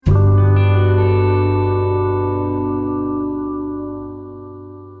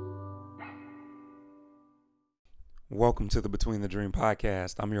welcome to the Between the Dream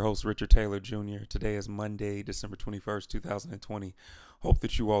podcast. I'm your host, Richard Taylor Jr. Today is Monday, December 21st, 2020. Hope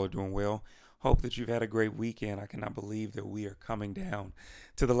that you all are doing well. Hope that you've had a great weekend. I cannot believe that we are coming down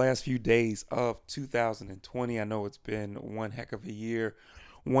to the last few days of 2020. I know it's been one heck of a year,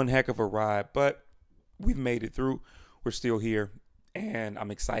 one heck of a ride, but we've made it through. We're still here, and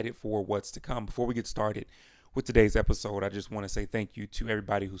I'm excited for what's to come. Before we get started with today's episode, I just want to say thank you to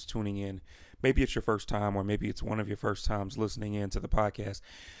everybody who's tuning in. Maybe it's your first time, or maybe it's one of your first times listening in to the podcast.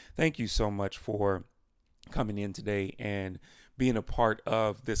 Thank you so much for coming in today and being a part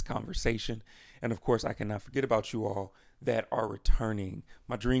of this conversation. And of course, I cannot forget about you all that are returning.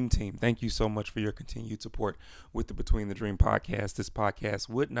 My dream team, thank you so much for your continued support with the Between the Dream podcast. This podcast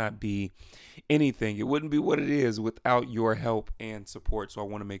would not be anything. It wouldn't be what it is without your help and support. So I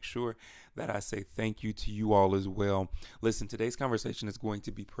want to make sure that I say thank you to you all as well. Listen, today's conversation is going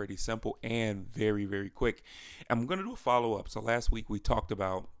to be pretty simple and very, very quick. I'm going to do a follow-up. So last week we talked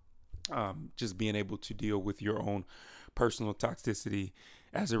about just being able to deal with your own personal toxicity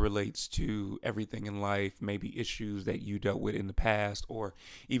as it relates to everything in life, maybe issues that you dealt with in the past, or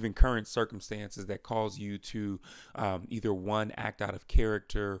even current circumstances that cause you to either one, act out of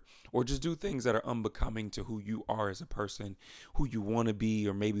character, or just do things that are unbecoming to who you are as a person, who you want to be,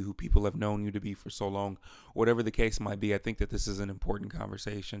 or maybe who people have known you to be for so long. Whatever the case might be, I think that this is an important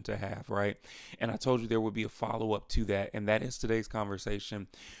conversation to have, right? And I told you there would be a follow-up to that, and that is today's conversation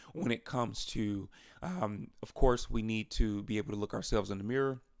when it comes to, of course, we need to be able to look ourselves in the mirror,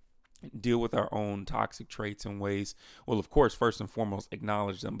 deal with our own toxic traits and ways. Well, of course, first and foremost,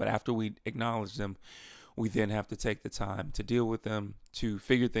 acknowledge them. But after we acknowledge them, we then have to take the time to deal with them, to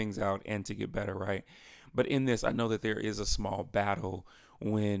figure things out, and to get better, right? But in this, I know that there is a small battle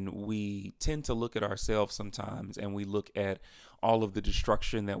when we tend to look at ourselves sometimes and we look at all of the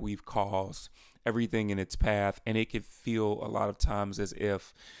destruction that we've caused, everything in its path, and it can feel a lot of times as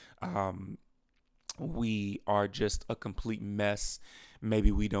if we are just a complete mess.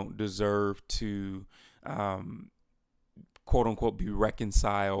 Maybe we don't deserve to, quote unquote, be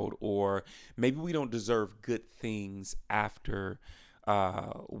reconciled, or maybe we don't deserve good things after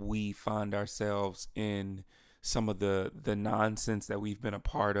we find ourselves in some of the nonsense that we've been a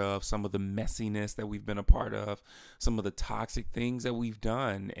part of, some of the messiness that we've been a part of, some of the toxic things that we've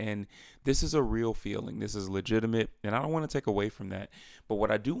done. And this is a real feeling. This is legitimate. And I don't want to take away from that. But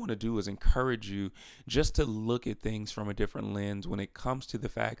what I do want to do is encourage you just to look at things from a different lens when it comes to the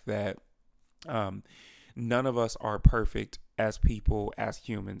fact that none of us are perfect as people, as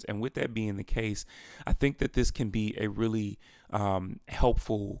humans. And with that being the case, I think that this can be a really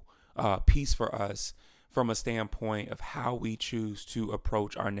helpful piece for us from a standpoint of how we choose to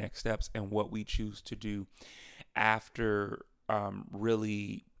approach our next steps and what we choose to do after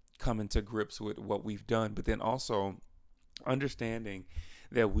really coming to grips with what we've done. But then also understanding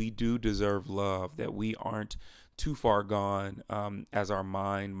that we do deserve love, that we aren't too far gone as our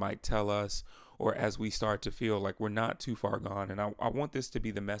mind might tell us, or as we start to feel like we're not too far gone. And I want this to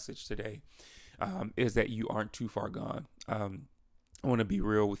be the message today, is that you aren't too far gone. I want to be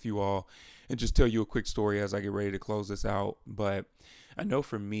real with you all and just tell you a quick story as I get ready to close this out. But I know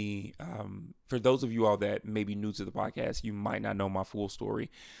for me, for those of you all that may be new to the podcast, you might not know my full story.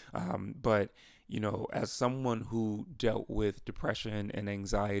 But, you know, as someone who dealt with depression and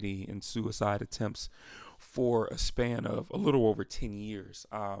anxiety and suicide attempts for a span of a little over 10 years,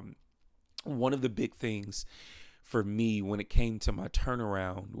 one of the big things for me when it came to my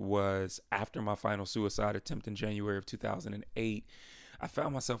turnaround was after my final suicide attempt in January of 2008, I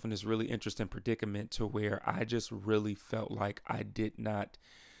found myself in this really interesting predicament to where I just really felt like I did not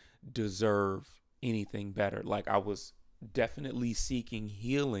deserve anything better. Like I was definitely seeking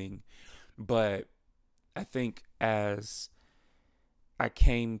healing, but I think as I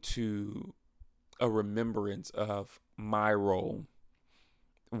came to a remembrance of my role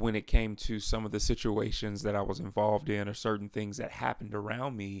when it came to some of the situations that I was involved in or certain things that happened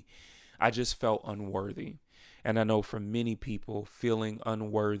around me, I just felt unworthy. And I know for many people, feeling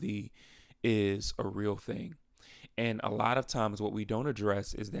unworthy is a real thing. And a lot of times what we don't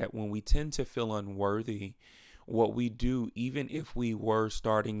address is that when we tend to feel unworthy, what we do, even if we were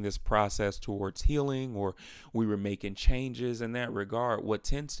starting this process towards healing or we were making changes in that regard, what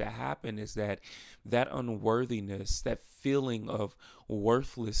tends to happen is that unworthiness, that feeling of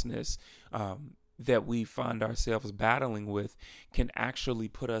worthlessness that we find ourselves battling with can actually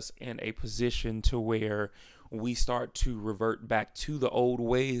put us in a position to where we start to revert back to the old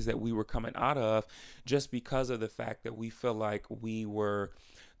ways that we were coming out of, just because of the fact that we feel like we were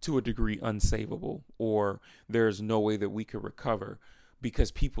to a degree unsavable, or there's no way that we could recover.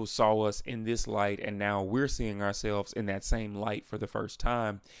 because people saw us in this light, and now we're seeing ourselves in that same light for the first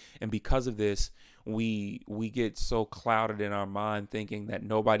time. And because of this, we get so clouded in our mind thinking that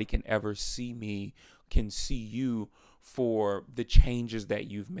nobody can ever see me, can see you for the changes that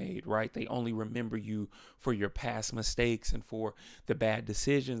you've made, right? They only remember you for your past mistakes and for the bad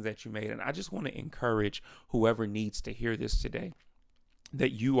decisions that you made. And I just want to encourage whoever needs to hear this today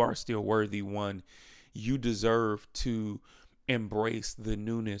that you are still worthy. One, you deserve to embrace the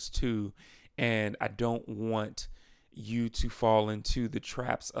newness too. And I don't want you to fall into the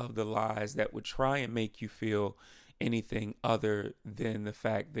traps of the lies that would try and make you feel anything other than the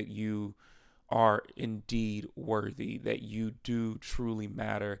fact that you are indeed worthy, that you do truly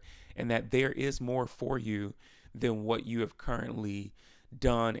matter, and that there is more for you than what you have currently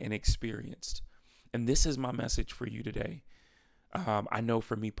done and experienced. And this is my message for you today. I know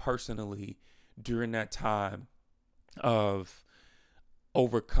for me personally, during that time of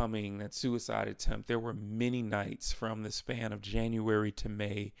overcoming that suicide attempt, there were many nights from the span of January to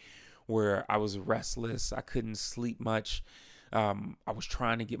May where I was restless. I couldn't sleep much. I was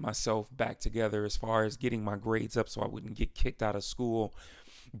trying to get myself back together as far as getting my grades up so I wouldn't get kicked out of school,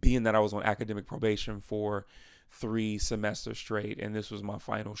 being that I was on academic probation for 3 semesters straight, and this was my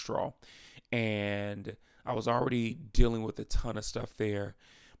final straw. And I was already dealing with a ton of stuff there.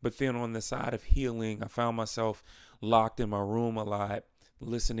 But then on the side of healing, I found myself locked in my room a lot,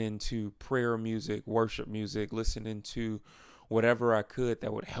 listening to prayer music, worship music, listening to whatever I could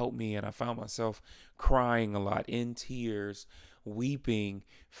that would help me. And I found myself crying a lot, in tears, weeping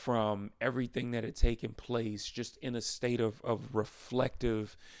from everything that had taken place, just in a state of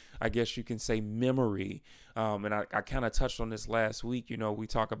reflective, I guess you can say, memory. And I kind of touched on this last week. You know, we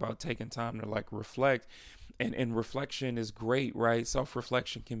talk about taking time to like reflect, and reflection is great, right?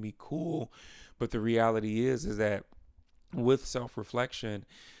 Self-reflection can be cool. But the reality is that with self-reflection,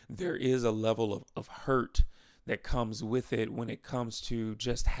 there is a level of hurt that comes with it when it comes to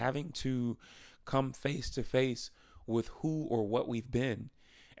just having to come face to face with who or what we've been.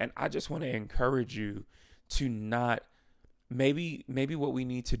 And I just want to encourage you to not, maybe what we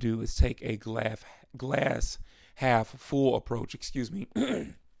need to do is take a glass half full approach,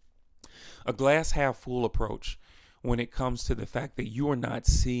 a glass half full approach when it comes to the fact that you are not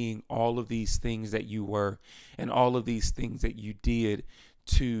seeing all of these things that you were and all of these things that you did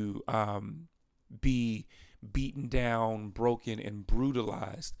to be beaten down, broken, and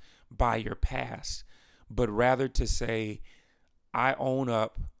brutalized by your past, but rather to say, I own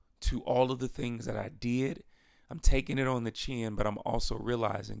up to all of the things that I did. I'm taking it on the chin, but I'm also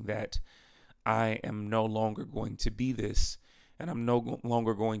realizing that I am no longer going to be this, and I'm no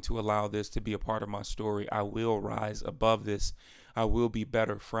longer going to allow this to be a part of my story. I will rise above this. I will be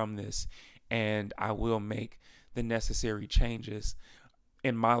better from this, and I will make the necessary changes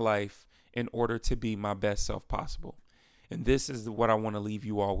in my life in order to be my best self possible. And this is what I want to leave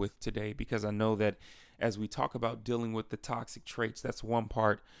you all with today, because I know that as we talk about dealing with the toxic traits, that's one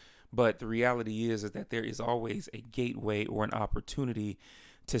part. But the reality is that there is always a gateway or an opportunity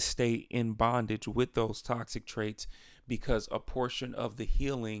to stay in bondage with those toxic traits, because a portion of the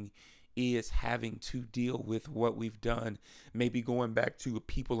healing is having to deal with what we've done, maybe going back to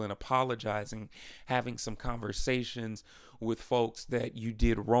people and apologizing, having some conversations with folks that you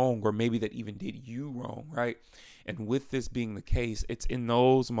did wrong, or maybe that even did you wrong, right? And with this being the case, it's in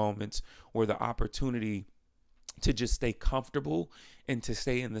those moments where the opportunity to just stay comfortable and to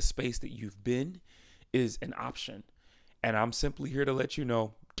stay in the space that you've been is an option. And I'm simply here to let you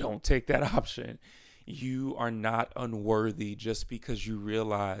know, don't take that option. You are not unworthy just because you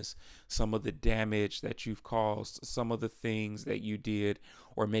realize some of the damage that you've caused, some of the things that you did,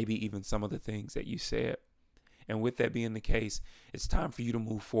 or maybe even some of the things that you said. And with that being the case, it's time for you to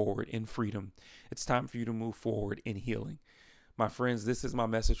move forward in freedom. It's time for you to move forward in healing. My friends, this is my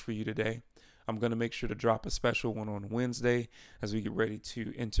message for you today. I'm going to make sure to drop a special one on Wednesday as we get ready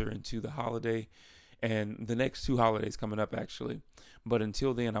to enter into the holiday and the next 2 holidays coming up, actually. But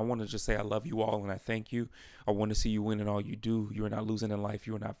until then, I want to just say I love you all and I thank you. I want to see you win in all you do. You are not losing in life.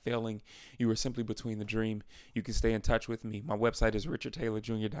 You are not failing. You are simply between the dream. You can stay in touch with me. My website is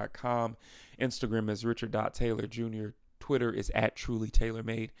richardtaylorjr.com. Instagram is richard.taylorjr. Twitter is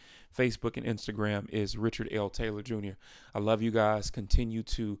 @trulytailormade. Facebook and Instagram is Richard L. Taylor Jr. I love you guys. Continue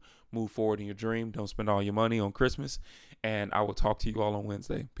to move forward in your dream. Don't spend all your money on Christmas. And I will talk to you all on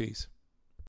Wednesday. Peace.